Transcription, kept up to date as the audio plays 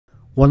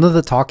One of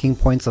the talking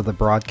points of the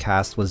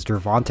broadcast was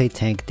Gervonta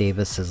Tank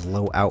Davis's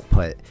low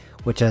output,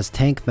 which, as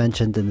Tank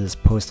mentioned in his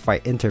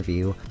post-fight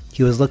interview,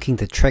 he was looking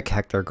to trick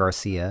Hector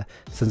Garcia,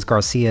 since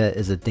Garcia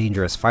is a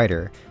dangerous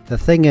fighter. The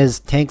thing is,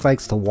 Tank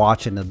likes to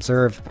watch and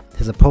observe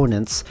his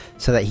opponents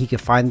so that he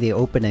could find the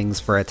openings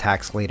for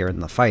attacks later in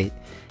the fight.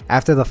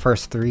 After the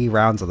first 3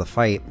 rounds of the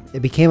fight,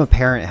 it became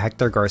apparent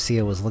Hector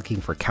Garcia was looking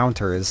for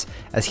counters,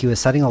 as he was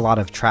setting a lot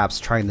of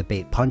traps trying to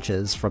bait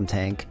punches from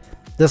Tank.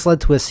 This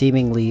led to a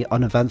seemingly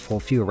uneventful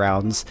few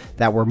rounds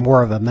that were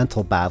more of a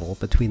mental battle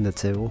between the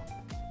two.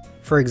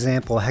 For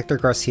example, Hector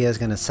Garcia is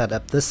going to set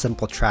up this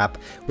simple trap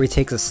where he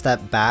takes a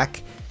step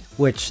back,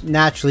 which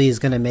naturally is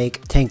going to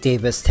make Tank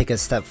Davis take a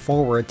step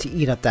forward to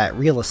eat up that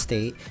real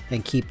estate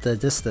and keep the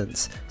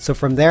distance. So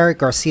from there,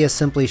 Garcia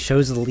simply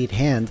shows the lead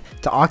hand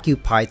to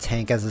occupy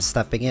Tank as he's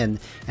stepping in,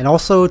 and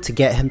also to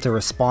get him to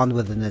respond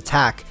with an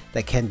attack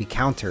that can be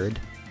countered.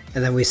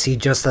 And then we see,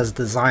 just as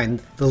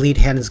designed, the lead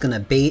hand is going to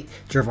bait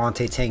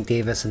Gervonta Tank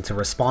Davis into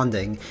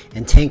responding,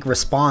 and Tank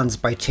responds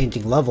by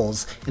changing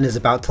levels and is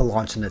about to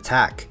launch an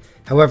attack.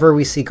 However,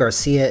 we see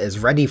Garcia is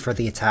ready for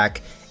the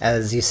attack,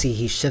 as you see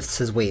he shifts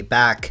his weight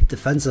back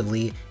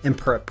defensively in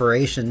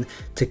preparation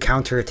to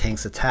counter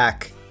Tank's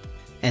attack.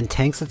 And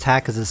Tank's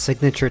attack is a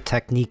signature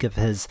technique of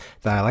his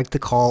that I like to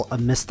call a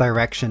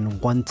misdirection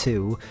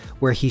 1-2,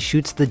 where he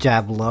shoots the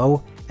jab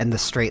low and the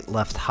straight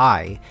left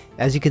high.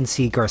 As you can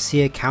see,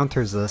 Garcia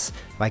counters this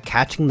by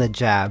catching the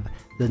jab,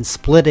 then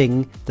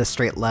splitting the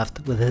straight left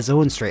with his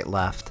own straight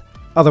left,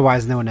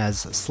 otherwise known as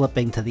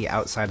slipping to the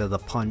outside of the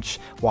punch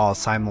while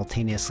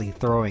simultaneously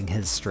throwing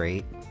his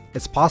straight.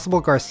 It's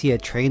possible Garcia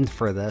trained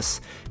for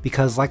this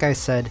because, like I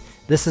said,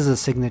 this is a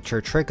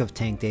signature trick of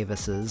Tank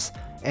Davis's,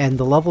 and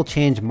the level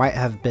change might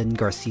have been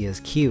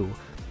Garcia's cue.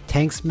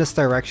 Tank's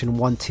misdirection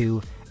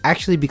 1-2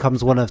 actually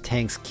becomes one of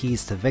Tank's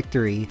keys to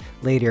victory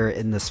later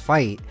in this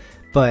fight,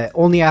 but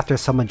only after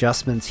some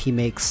adjustments he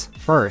makes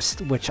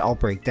first, which I'll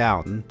break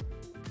down.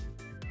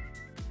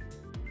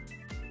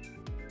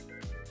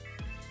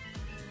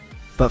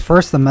 But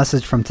first, the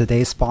message from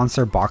today's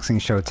sponsor, Boxing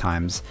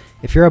Showtimes.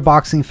 If you're a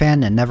boxing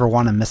fan and never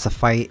want to miss a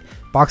fight,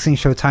 Boxing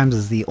Showtimes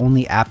is the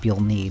only app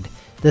you'll need.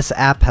 This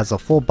app has a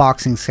full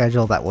boxing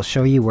schedule that will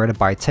show you where to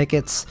buy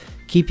tickets,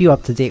 keep you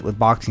up to date with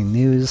boxing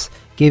news,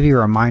 give you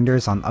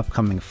reminders on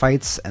upcoming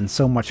fights, and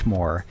so much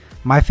more.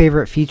 My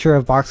favorite feature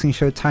of Boxing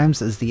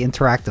Showtimes is the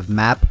interactive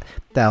map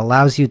that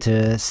allows you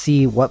to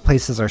see what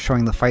places are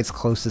showing the fights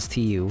closest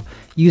to you.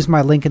 Use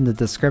my link in the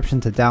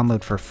description to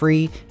download for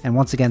free, and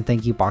once again,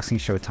 thank you, Boxing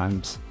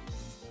Showtimes.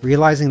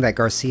 Realizing that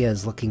Garcia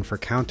is looking for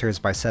counters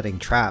by setting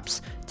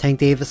traps, Tank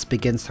Davis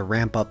begins to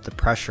ramp up the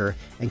pressure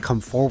and come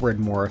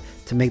forward more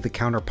to make the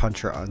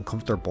counterpuncher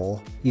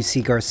uncomfortable. You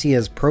see Garcia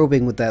is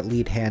probing with that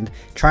lead hand,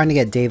 trying to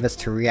get Davis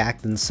to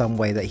react in some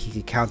way that he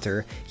could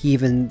counter. He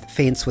even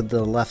feints with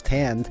the left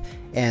hand,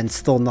 and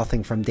still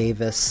nothing from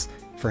Davis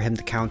for him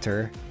to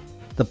counter.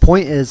 The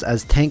point is,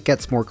 as Tank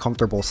gets more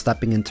comfortable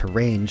stepping into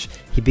range,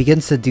 he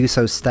begins to do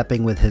so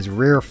stepping with his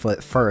rear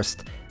foot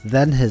first,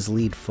 then his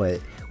lead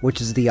foot, which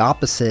is the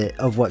opposite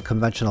of what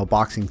conventional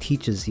boxing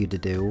teaches you to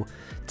do.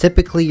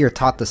 Typically, you're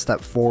taught to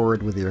step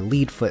forward with your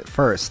lead foot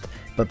first,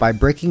 but by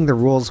breaking the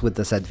rules with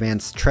this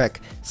advanced trick,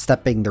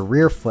 stepping the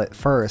rear foot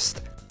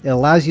first, it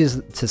allows you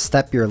to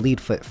step your lead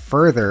foot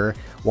further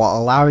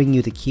while allowing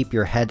you to keep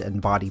your head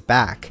and body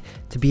back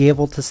to be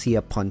able to see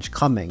a punch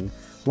coming.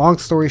 Long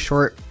story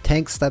short,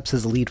 Tank steps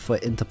his lead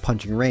foot into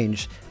punching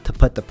range to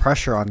put the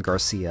pressure on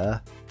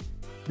Garcia.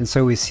 And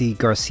so we see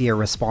Garcia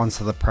responds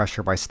to the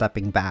pressure by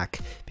stepping back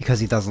because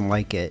he doesn't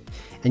like it.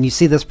 And you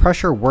see this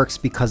pressure works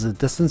because the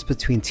distance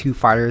between two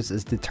fighters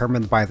is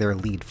determined by their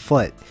lead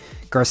foot.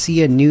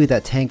 Garcia knew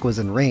that Tank was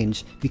in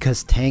range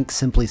because Tank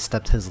simply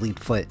stepped his lead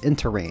foot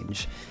into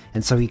range,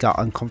 and so he got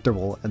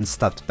uncomfortable and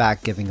stepped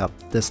back, giving up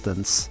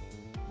distance.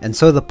 And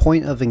so the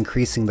point of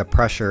increasing the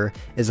pressure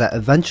is that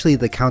eventually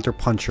the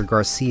counterpuncher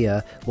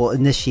Garcia will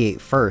initiate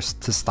first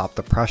to stop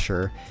the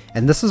pressure.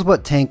 And this is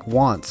what Tank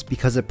wants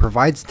because it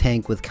provides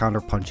Tank with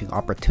counterpunching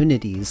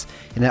opportunities,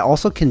 and it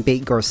also can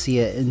bait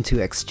Garcia into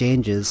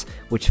exchanges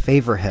which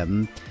favor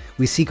him.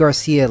 We see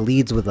Garcia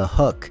leads with a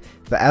hook,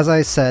 but as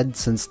I said,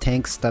 since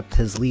Tank stepped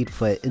his lead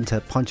foot into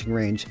punching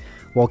range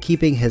while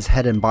keeping his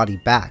head and body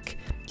back,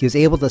 he was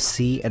able to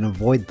see and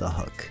avoid the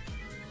hook.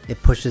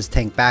 It pushes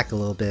Tank back a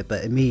little bit,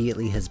 but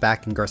immediately he's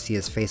back in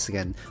Garcia's face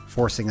again,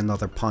 forcing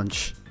another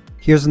punch.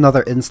 Here's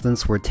another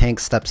instance where Tank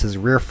steps his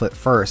rear foot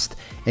first,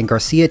 and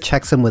Garcia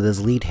checks him with his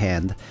lead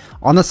hand.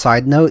 On a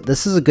side note,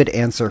 this is a good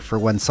answer for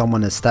when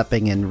someone is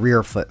stepping in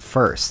rear foot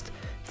first.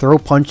 Throw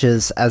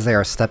punches as they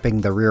are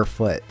stepping the rear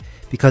foot,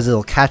 because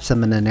it'll catch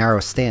them in a narrow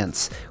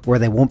stance, where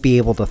they won't be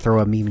able to throw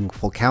a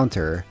meaningful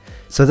counter.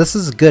 So this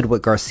is good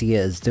what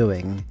Garcia is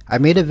doing. I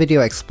made a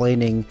video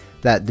explaining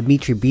that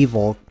Dmitry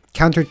Bivol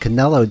countered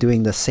Canelo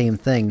doing the same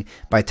thing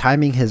by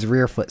timing his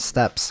rear foot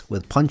steps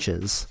with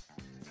punches.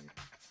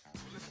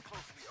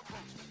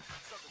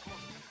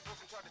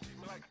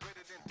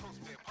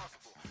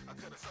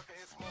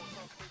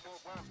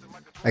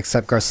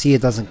 except Garcia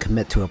doesn't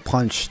commit to a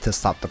punch to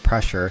stop the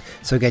pressure.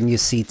 So again, you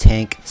see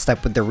Tank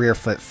step with the rear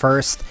foot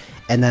first,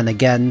 and then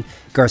again,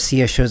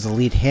 Garcia shows the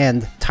lead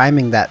hand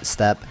timing that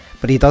step,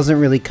 but he doesn't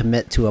really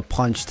commit to a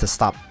punch to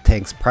stop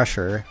Tank's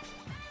pressure.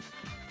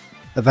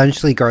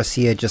 Eventually,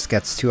 Garcia just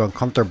gets too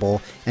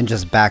uncomfortable and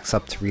just backs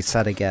up to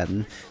reset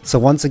again. So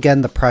once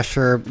again, the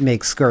pressure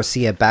makes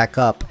Garcia back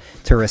up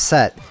to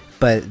reset,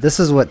 but this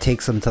is what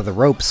takes him to the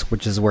ropes,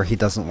 which is where he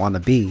doesn't want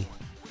to be.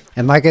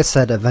 And like I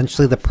said,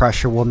 eventually the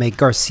pressure will make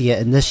Garcia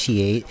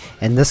initiate,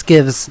 and this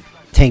gives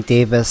Tank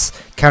Davis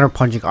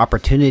counterpunching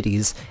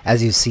opportunities.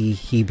 As you see,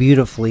 he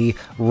beautifully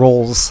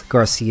rolls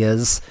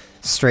Garcia's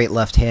straight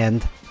left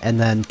hand and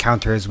then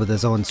counters with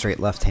his own straight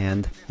left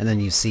hand, and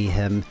then you see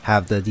him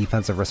have the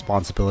defensive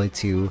responsibility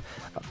to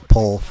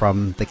pull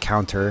from the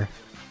counter.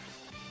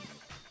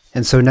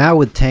 And so now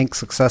with Tank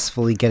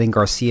successfully getting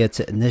Garcia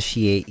to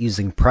initiate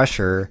using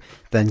pressure,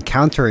 then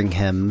countering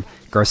him,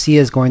 Garcia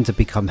is going to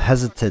become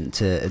hesitant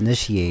to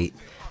initiate.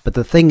 But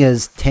the thing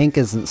is, Tank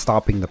isn't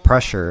stopping the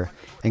pressure,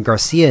 and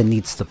Garcia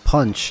needs to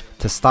punch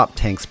to stop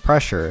Tank's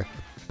pressure,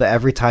 but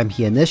every time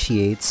he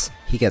initiates,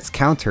 he gets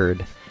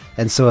countered,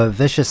 and so a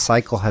vicious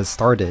cycle has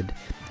started,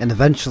 and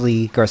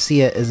eventually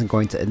Garcia isn't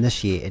going to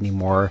initiate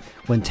anymore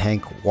when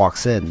Tank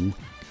walks in,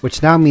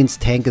 which now means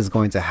Tank is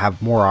going to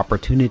have more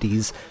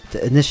opportunities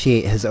to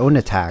initiate his own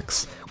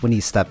attacks when he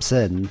steps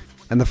in.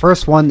 And the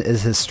first one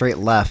is his straight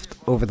left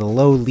over the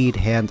low lead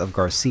hand of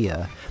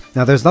Garcia.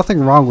 Now there's nothing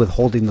wrong with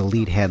holding the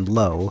lead hand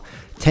low.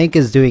 Tank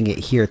is doing it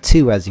here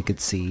too, as you can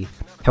see.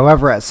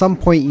 However, at some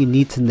point you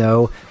need to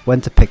know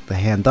when to pick the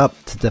hand up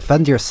to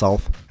defend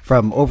yourself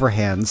from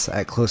overhands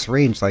at close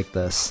range like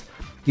this.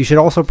 You should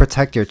also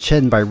protect your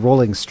chin by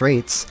rolling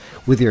straights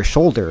with your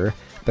shoulder,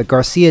 but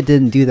Garcia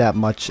didn't do that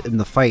much in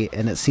the fight,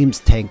 and it seems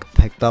Tank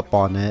picked up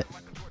on it.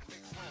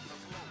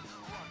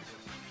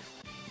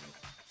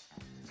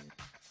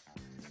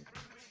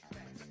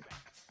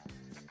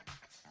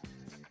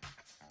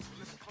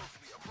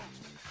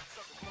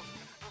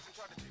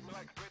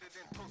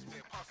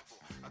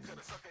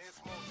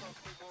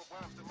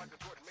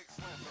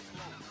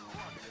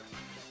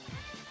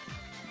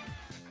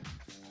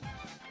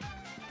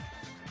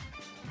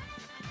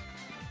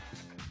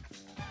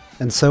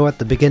 And so at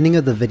the beginning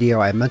of the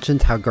video I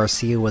mentioned how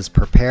Garcia was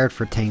prepared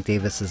for Tank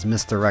Davis's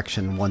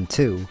misdirection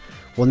 1-2.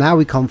 Well, now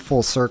we come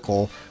full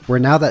circle, where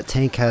now that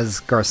Tank has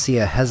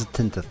Garcia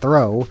hesitant to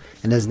throw,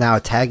 and is now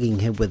tagging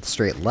him with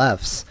straight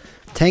lefts,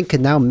 Tank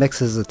can now mix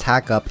his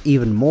attack up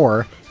even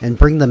more and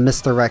bring the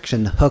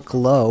misdirection hook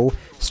low,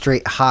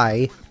 straight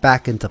high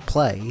back into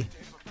play.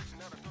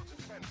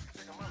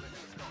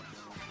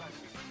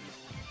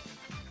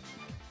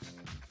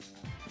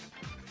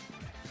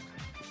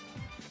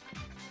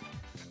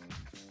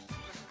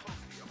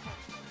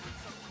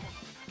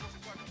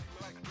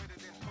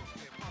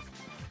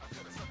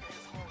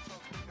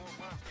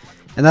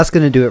 And that's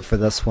going to do it for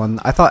this one.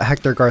 I thought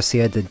Hector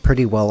Garcia did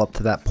pretty well up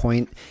to that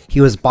point.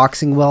 He was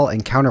boxing well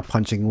and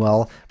counterpunching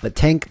well, but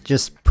Tank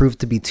just proved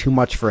to be too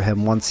much for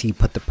him once he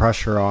put the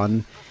pressure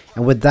on.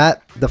 And with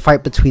that, the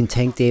fight between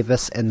Tank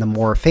Davis and the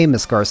more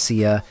famous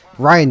Garcia,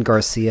 Ryan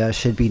Garcia,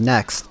 should be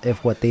next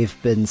if what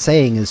they've been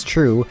saying is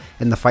true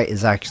and the fight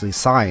is actually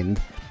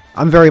signed.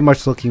 I'm very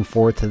much looking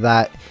forward to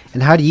that,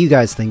 and how do you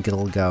guys think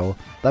it'll go?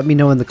 Let me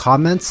know in the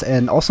comments,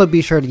 and also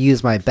be sure to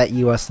use my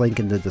BetUS link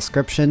in the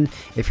description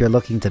if you're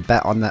looking to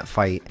bet on that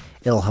fight.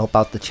 It'll help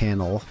out the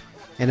channel.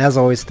 And as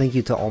always, thank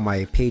you to all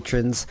my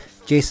patrons: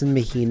 Jason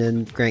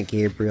Maheenan, Grant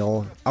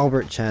Gabriel,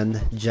 Albert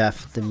Chen,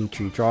 Jeff,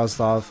 Dmitry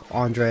Drozdov,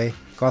 Andre,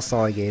 Gus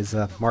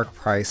Aligeza, Mark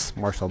Price,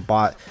 Marshall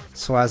Bott,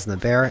 Swaz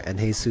Naber, and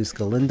Jesus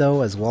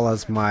Galindo, as well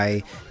as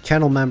my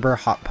channel member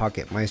Hot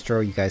Pocket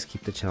Maestro. You guys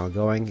keep the channel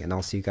going, and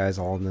I'll see you guys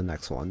all in the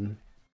next one.